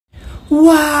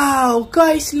Wow,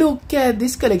 guys, look at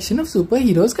this collection of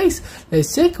superheroes, guys.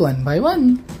 Let's check one by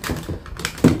one.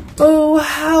 Oh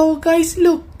wow, guys,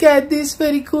 look at this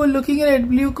very cool looking red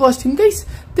blue costume, guys.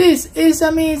 This is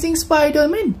amazing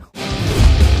Spider-Man.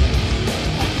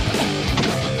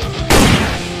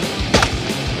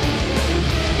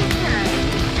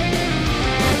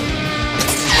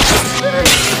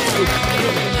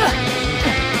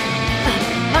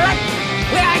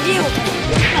 Where are you?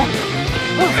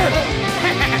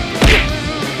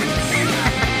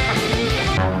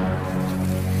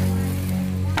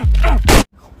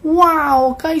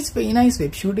 Wow, guys, very nice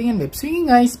web shooting and web swinging,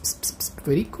 guys. Psst, psst, psst,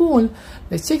 very cool.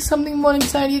 Let's check something more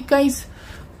inside here, guys.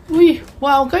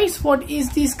 Wow, guys, what is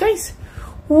this, guys?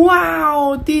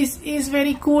 Wow, this is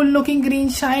very cool looking green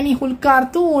shiny Hulk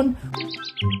cartoon.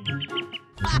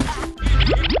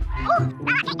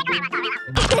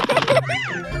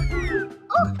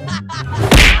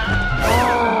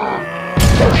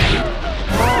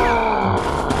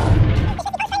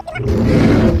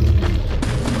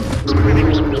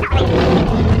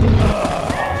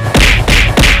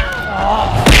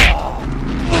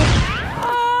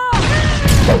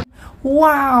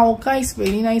 Wow, guys,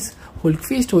 very nice Hulk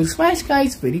fist, Hulk smash,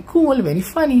 guys. Very cool, very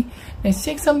funny. Let's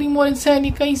check something more inside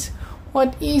here, guys.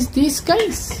 What is this,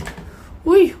 guys?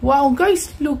 Wow,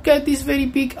 guys, look at this very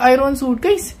big iron suit,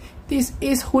 guys. This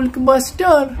is Hulk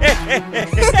Buster.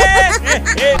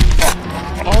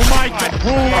 Oh my god!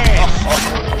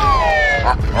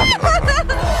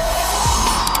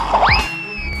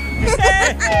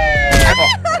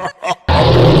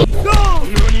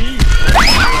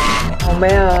 Mẹ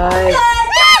ơi.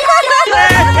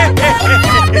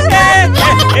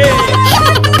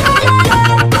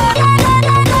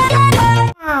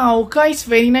 Wow, guys,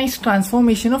 very nice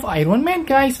transformation of Iron Man,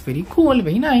 guys. Very cool,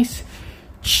 very nice.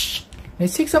 Shh.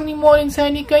 Let's check something more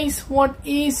inside here, guys. What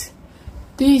is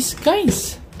this,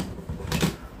 guys?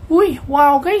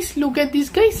 Wow, guys, look at this,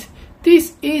 guys.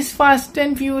 This is Fast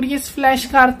and Furious Flash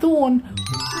cartoon.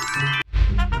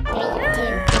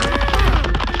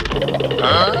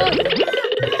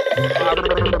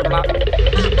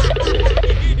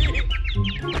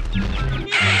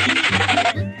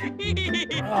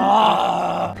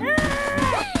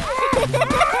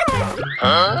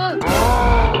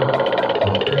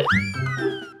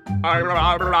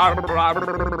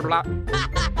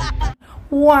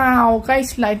 Wow,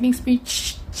 guys, lightning speed.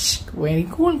 Very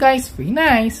cool, guys. Very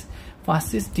nice.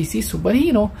 Fastest DC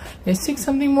superhero. Let's check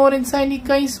something more inside it,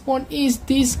 guys. What is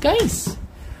this, guys?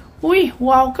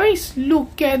 Wow, guys,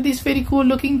 look at this very cool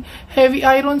looking heavy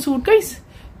iron suit, guys.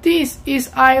 This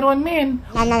is Iron Man.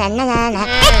 What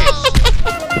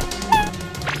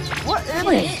is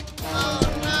it?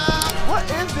 What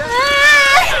is that?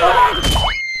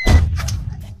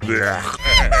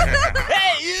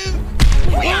 Hey, you!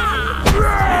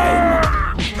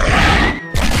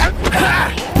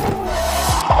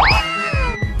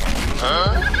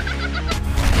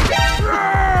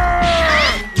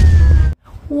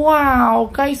 Wow,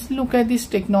 guys, look at this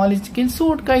technological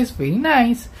suit, guys. Very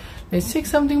nice. Let's check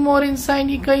something more inside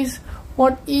here, guys.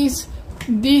 What is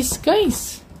this,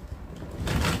 guys?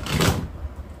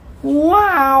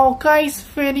 Wow, guys,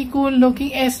 very cool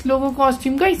looking S logo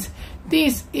costume, guys.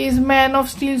 This is Man of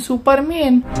Steel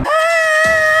Superman.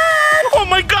 Oh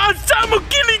my god, someone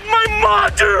killing my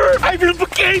mother! I will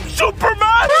become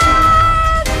Superman!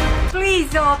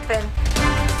 Please open.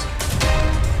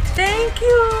 Thank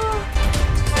you.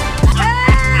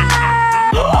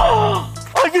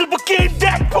 I will become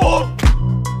Deadpool!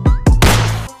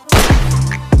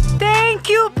 Thank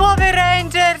you, Power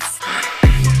Rangers.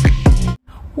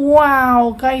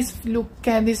 Wow, guys, look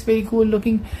at this very cool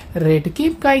looking red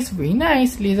cape, guys. Very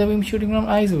nice. Laser beam shooting from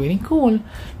eyes. Very cool.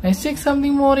 Let's check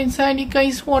something more inside it,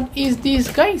 guys. What is this,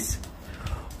 guys?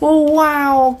 Oh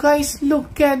wow, guys,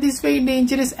 look at this very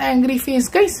dangerous angry face,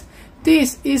 guys.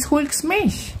 This is Hulk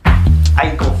Smash.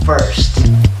 I go first.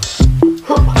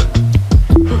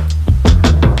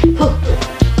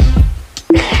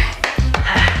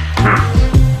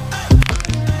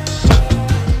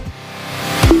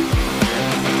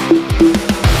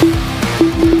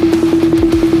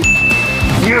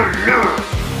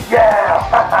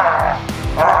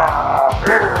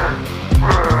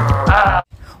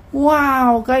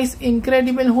 Wow, guys,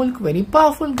 incredible Hulk. Very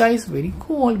powerful, guys. Very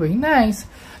cool. Very nice.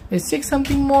 Let's check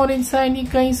something more inside it,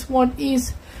 guys. What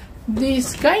is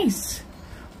this, guys?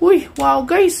 Wow,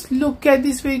 guys, look at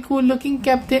this very cool looking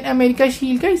Captain America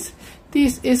shield, guys.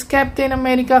 This is Captain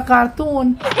America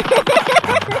cartoon.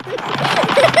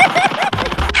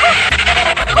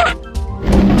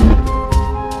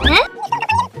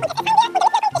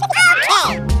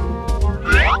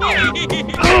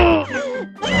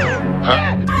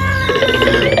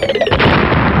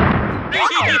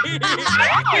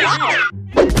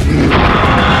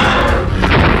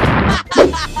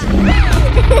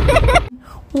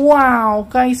 Wow,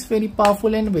 guys, very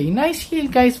powerful and very nice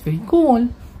shield, guys, very cool.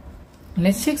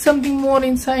 Let's check something more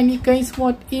inside it, guys.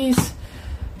 What is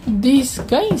this,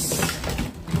 guys?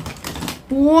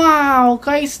 Wow,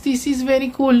 guys, this is very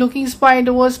cool looking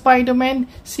Spider-Man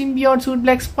symbiote suit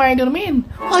black Spider-Man.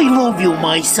 I love you,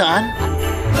 my son.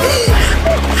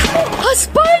 A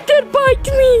spider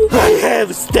bite me! I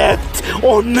have stepped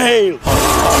on nail.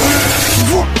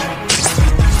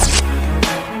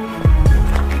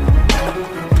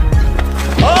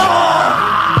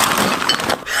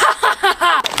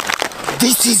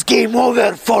 This is game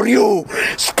over for you,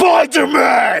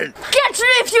 Spider-Man! Catch me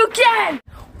if you can!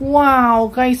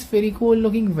 Wow, guys, very cool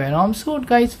looking Venom suit,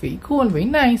 guys, very cool, very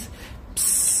nice.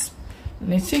 Psst.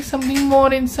 Let's check something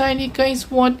more inside it, guys.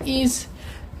 What is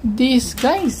this,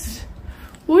 guys?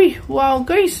 Wow,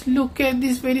 guys, look at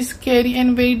this very scary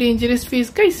and very dangerous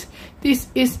face, guys. This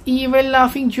is evil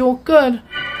laughing Joker.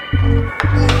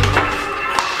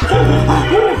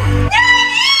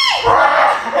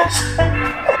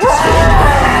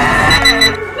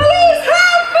 Please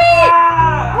help me!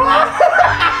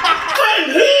 I'm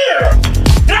here!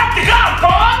 Drop the gun,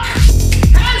 punk!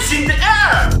 Hands in the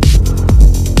air!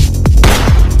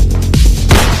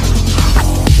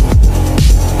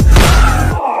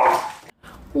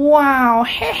 Wow,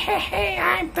 hey,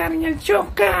 I'm the real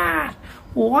Joker.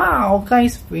 Wow,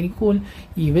 guys, very cool.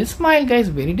 Evil smile, guys,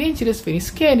 very dangerous, very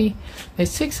scary.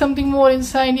 Let's check something more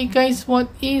inside it, guys. What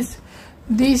is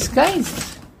this,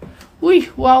 guys?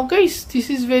 Wow, guys, this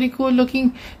is very cool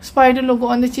looking spider logo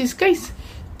on the chest, guys.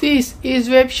 This is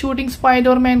web shooting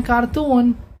Spider-Man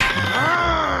cartoon.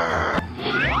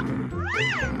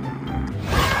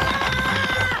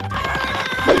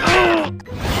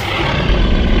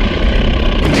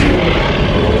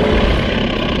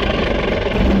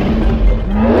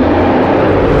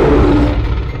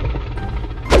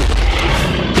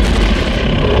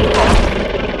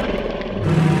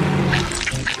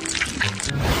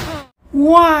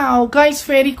 Wow, guys,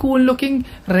 very cool looking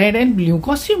red and blue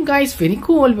costume, guys, very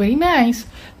cool, very nice.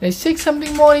 Let's check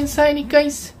something more inside it,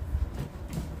 guys.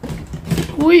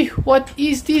 What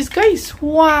is this, guys?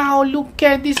 Wow, look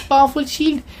at this powerful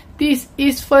shield. This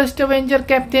is first Avenger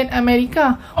Captain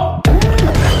America.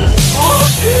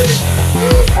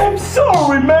 I'm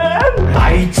sorry, man!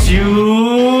 I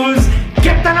choose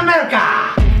Captain America!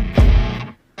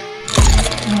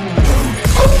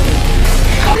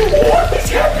 What is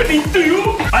happening to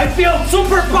you? I feel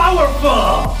super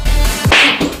powerful!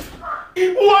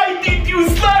 Why did you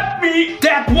slap me?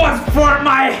 That was for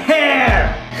my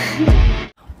hair!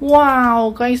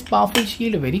 Wow, guys, powerful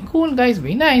shield, very cool, guys,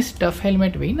 very nice. Tough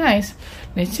helmet, very nice.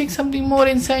 Let's check something more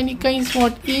inside it, guys.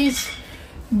 What is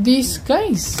this,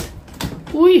 guys?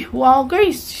 Wow,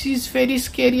 guys, this is very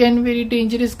scary and very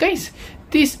dangerous, guys.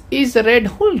 This is Red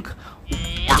Hulk.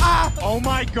 Oh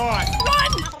my god!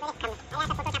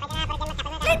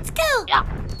 Let's go!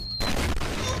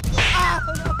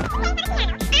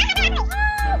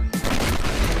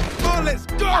 Oh, let's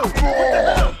go!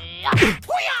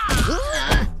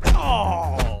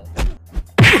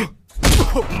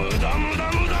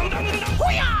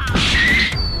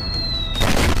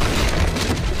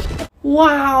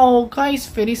 Wow, guys,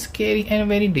 very scary and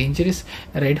very dangerous.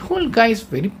 Red Hulk, guys,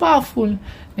 very powerful.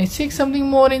 Let's check something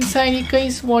more inside it,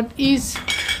 guys. What is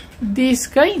this,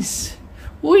 guys?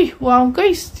 Wow,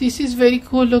 guys, this is very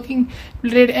cool looking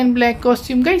red and black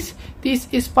costume, guys. This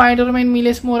is Spider-Man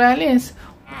Miles Morales.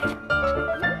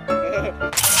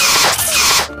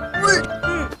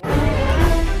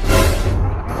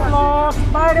 Hello,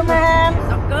 Spider-Man!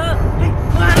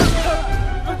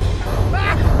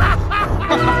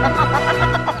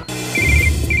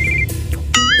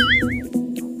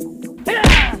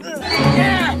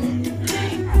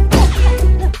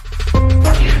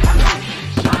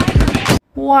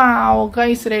 Wow,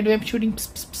 guys, red web shooting,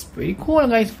 very cool,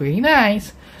 guys, very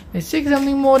nice. Let's check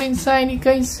something more inside it,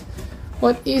 guys.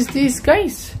 What is this,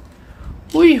 guys?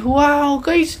 Wow,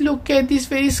 guys, look at this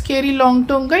very scary long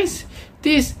tongue, guys.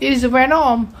 This is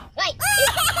Venom.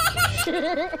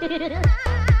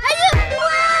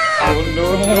 Oh no!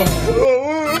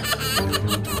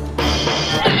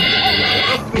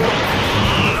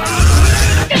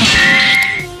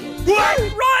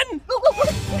 Run!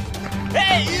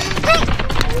 Hey!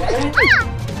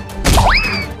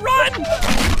 Run!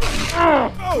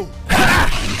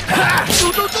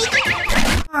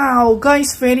 Wow,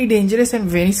 guys, very dangerous and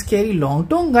very scary long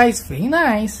tongue, guys, very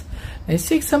nice. Let's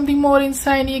check something more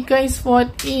inside here, guys.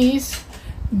 What is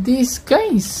this,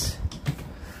 guys?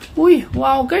 Ui,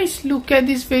 wow, guys, look at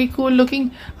this very cool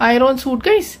looking iron suit,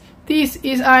 guys. This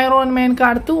is Iron Man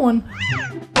cartoon.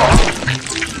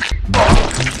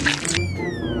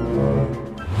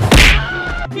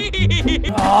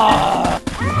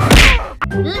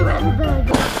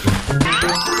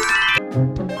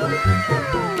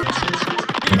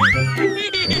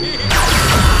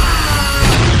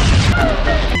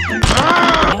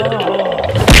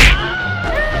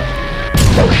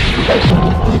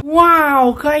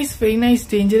 Wow, guys, very nice,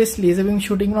 dangerous laser beam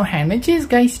shooting no hand and chase,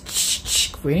 guys.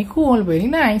 Very cool, very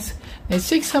nice. Let's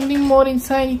check something more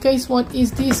inside, guys. What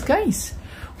is this, guys?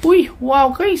 Ui, wow,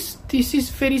 guys, this is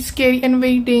very scary and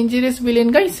very dangerous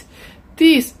villain, guys.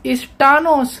 This is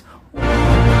THANOS.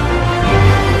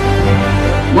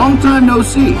 Long time no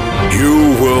see.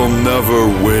 You will never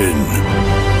win.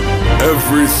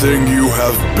 Everything you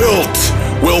have built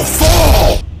will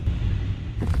fall.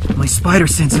 My spider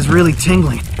sense is really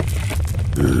tingling.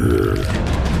 You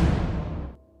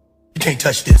can't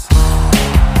touch this. You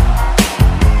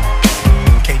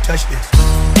can't touch this.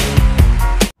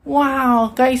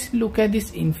 Wow, guys, look at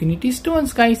these infinity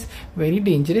stones, guys. Very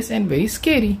dangerous and very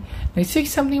scary. Let's check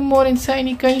something more inside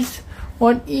it, guys.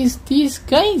 What is this,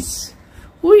 guys?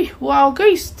 Ui, wow,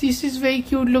 guys, this is very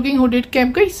cute looking hooded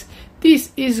cap, guys.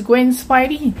 This is Gwen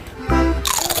Spidey.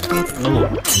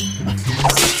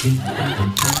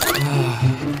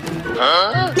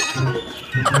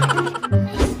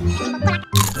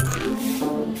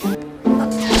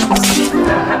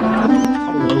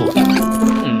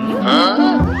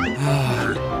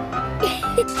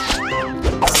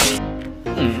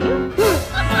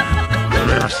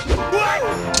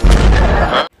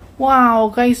 Wow,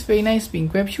 guys, very nice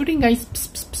pink web shooting, guys.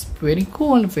 Psst, psst, psst. Very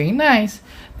cool, very nice.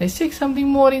 Let's check something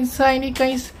more inside it,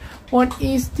 guys. What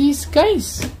is this,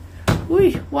 guys?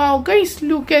 Ui, wow, guys,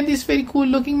 look at this very cool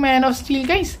looking Man of Steel,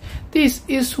 guys. This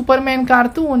is Superman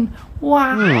cartoon.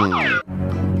 Wow.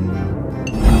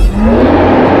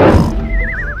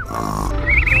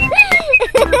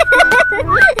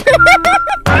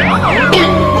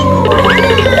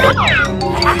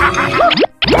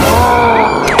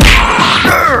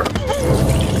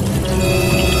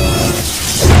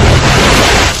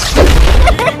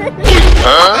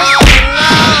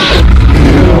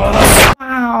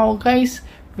 Wow, guys,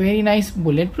 very nice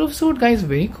bulletproof suit, guys.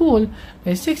 Very cool.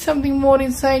 Let's check something more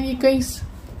inside you, guys.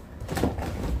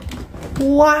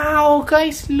 Wow,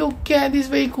 guys, look at this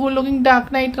very cool looking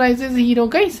Dark Knight Rises hero,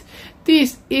 guys.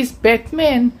 This is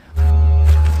Batman.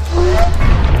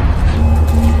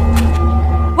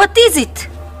 What is it?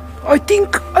 I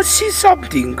think I see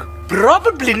something.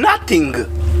 Probably nothing.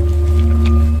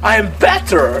 I am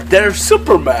better than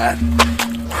Superman.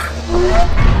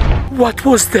 What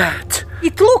was that?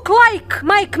 It looked like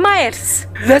Mike Myers.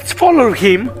 Let's follow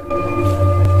him.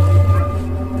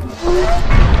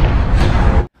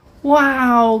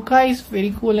 Wow, guys,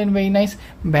 very cool and very nice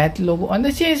Bat logo on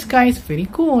the chest, guys. Very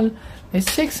cool.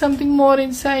 Let's check something more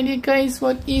inside here, guys.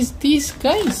 What is this,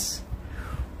 guys?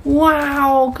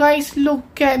 Wow, guys,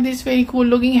 look at this very cool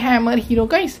looking hammer hero,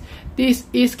 guys. This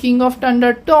is King of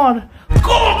Thunder Thor.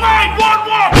 Call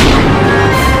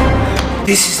 911!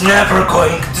 This is never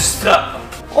going to stop.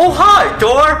 Oh, hi,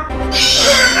 Thor!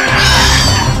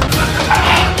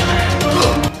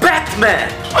 Batman!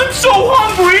 I'm so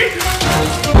hungry!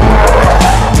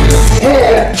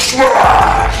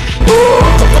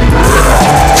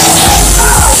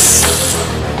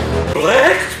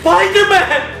 Black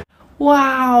Spider-Man!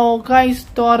 Wow, guys,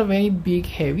 Thor very big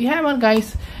heavy hammer,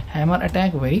 guys. Hammer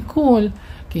attack very cool.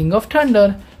 King of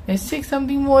Thunder. Let's check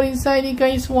something more inside it,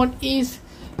 guys. What is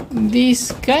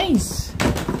this, guys?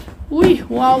 Ui,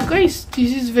 wow, guys,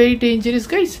 this is very dangerous,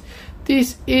 guys.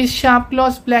 This is Sharp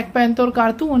Claws Black Panther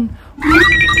cartoon.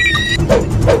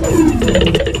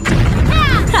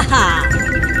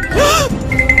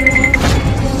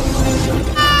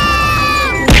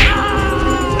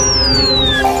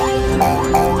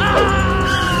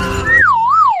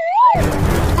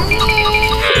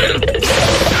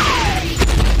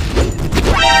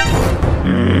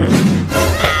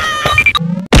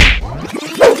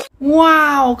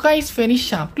 Wow, guys, very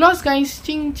sharp claws, guys.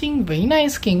 Ching ching, very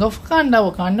nice. King of Wakanda,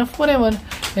 Wakanda forever.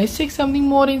 Let's check something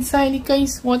more inside it,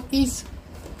 guys. What is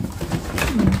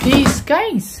this,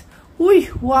 guys? Ui,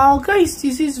 wow, guys,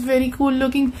 this is very cool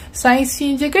looking size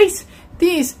changer, guys.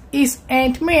 This is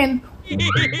Ant-Man.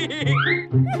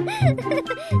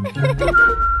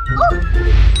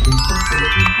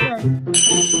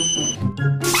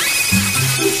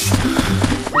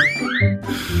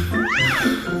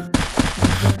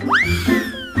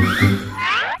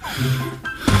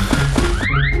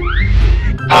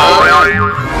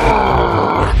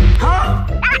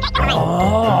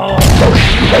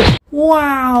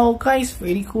 Wow, guys,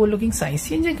 very cool looking size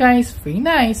changer, guys. Very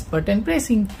nice. Button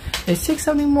pressing. Let's check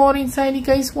something more inside it,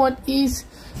 guys. What is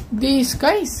this,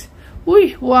 guys?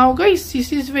 Ui, wow, guys,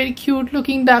 this is very cute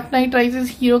looking Dark Knight Rises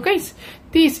hero, guys.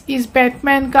 This is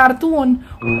Batman cartoon.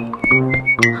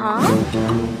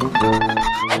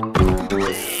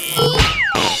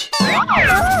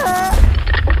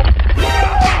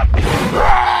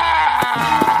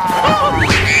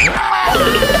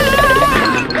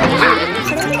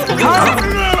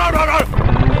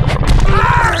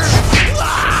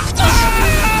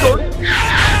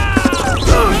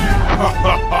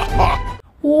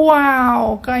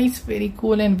 Wow, guys, very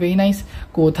cool and very nice.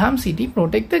 Gotham City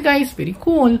Protector, guys, very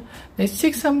cool. Let's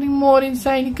check something more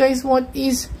inside, guys. What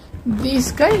is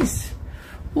this, guys?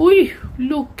 Ui,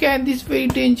 look at this very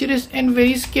dangerous and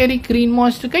very scary green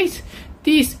monster, guys.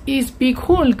 This is Big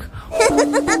Hulk.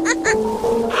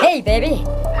 Hey, baby.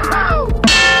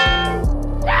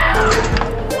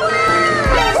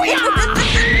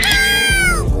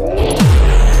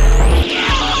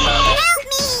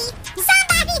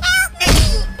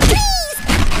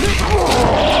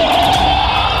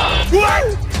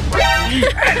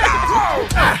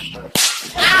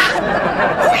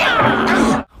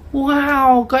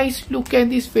 Wow, guys, look at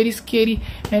this very scary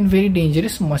and very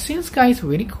dangerous muscles, guys.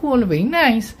 Very cool, very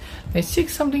nice. Let's check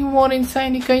something more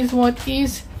inside it, guys. What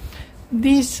is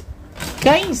this,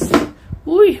 guys?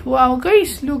 Ui, wow,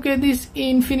 guys, look at this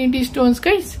Infinity Stones,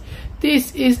 guys.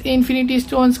 This is Infinity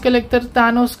Stones collector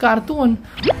Thanos cartoon.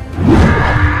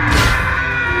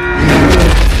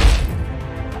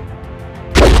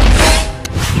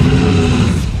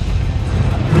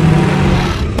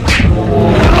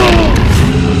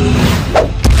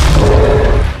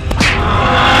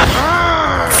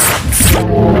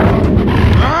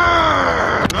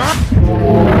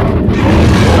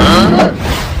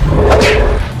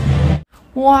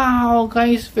 Wow,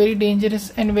 guys, very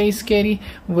dangerous and very scary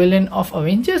villain of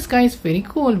Avengers, guys. Very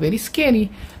cool, very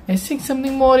scary. Let's see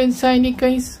something more inside it,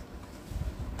 guys.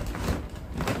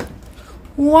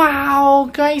 Wow,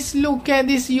 guys, look at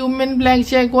this human black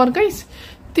jaguar, guys.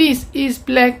 This is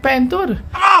Black Panther.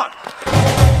 Come on!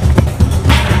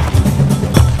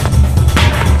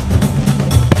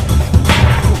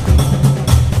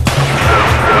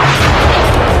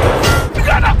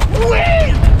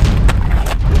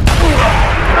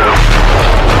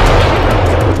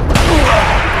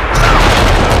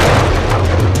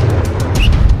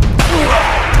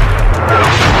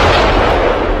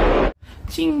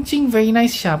 Ching ching, very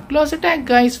nice sharp claws attack,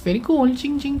 guys. Very cool.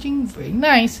 Ching ching ching, very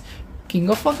nice. King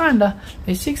of Wakanda.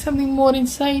 Let's check something more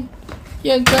inside.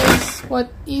 Yeah, guys, what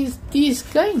is this,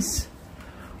 guys?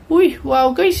 Ui,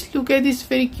 wow, guys, look at this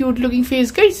very cute looking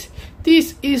face, guys.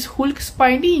 This is Hulk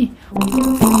Spidey.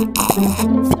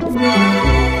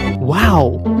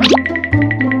 Wow.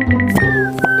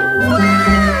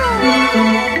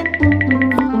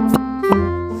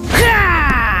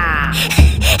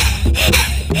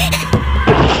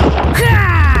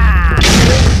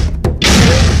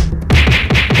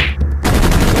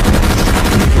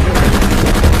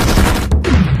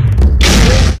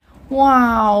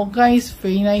 Wow, guys,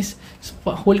 very nice.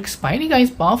 Hulk Spidey, guys,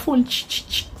 powerful.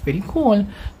 Very cool.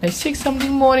 Let's check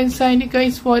something more inside,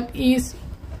 guys. What is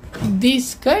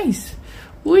this, guys?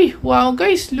 Ui, wow,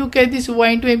 guys, look at this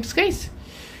white webs, guys.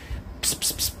 Psst,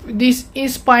 psst, psst. This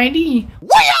is Spidey.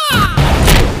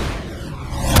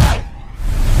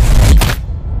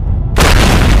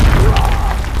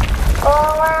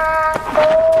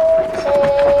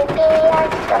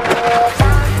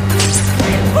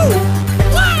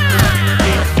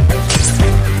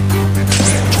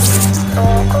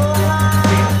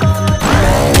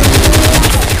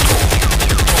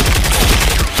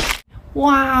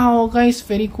 Wow, guys,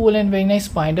 very cool and very nice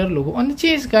spider logo on the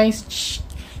chest, guys.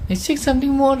 Let's check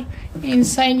something more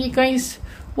inside here, guys.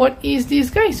 What is this,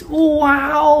 guys? Oh,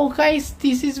 wow, guys,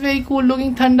 this is very cool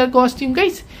looking thunder costume,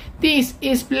 guys. This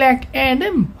is Black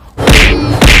Adam.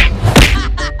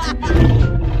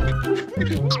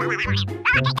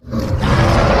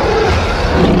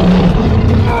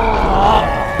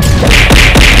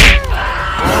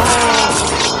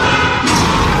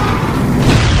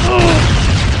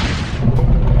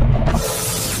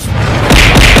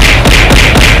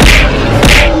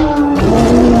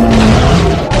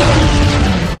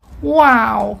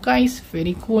 Wow, guys,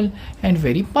 very cool and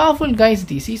very powerful, guys.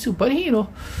 DC superhero.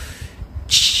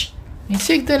 Let's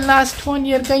check the last one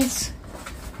here, guys.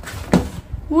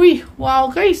 Ui, wow,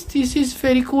 guys, this is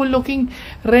very cool looking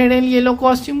red and yellow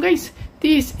costume, guys.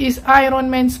 This is Iron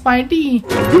Man Spidey.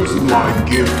 This is my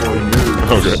gift for you.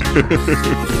 Okay.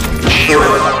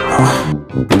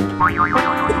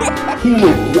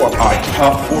 Look what I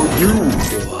have for you.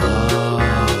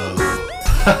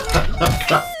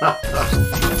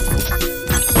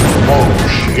 Oh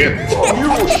shit!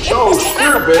 You're so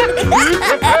stupid.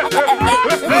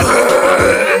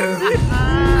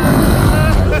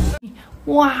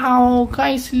 Wow,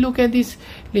 guys, look at this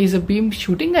laser beam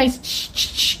shooting, guys.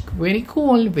 Very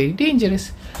cool, very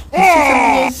dangerous.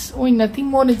 Guys, oh, nothing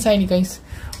more inside, guys.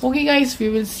 Okay, guys, we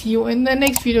will see you in the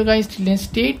next video, guys. Till then,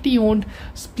 stay tuned.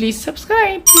 Please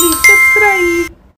subscribe. Please subscribe.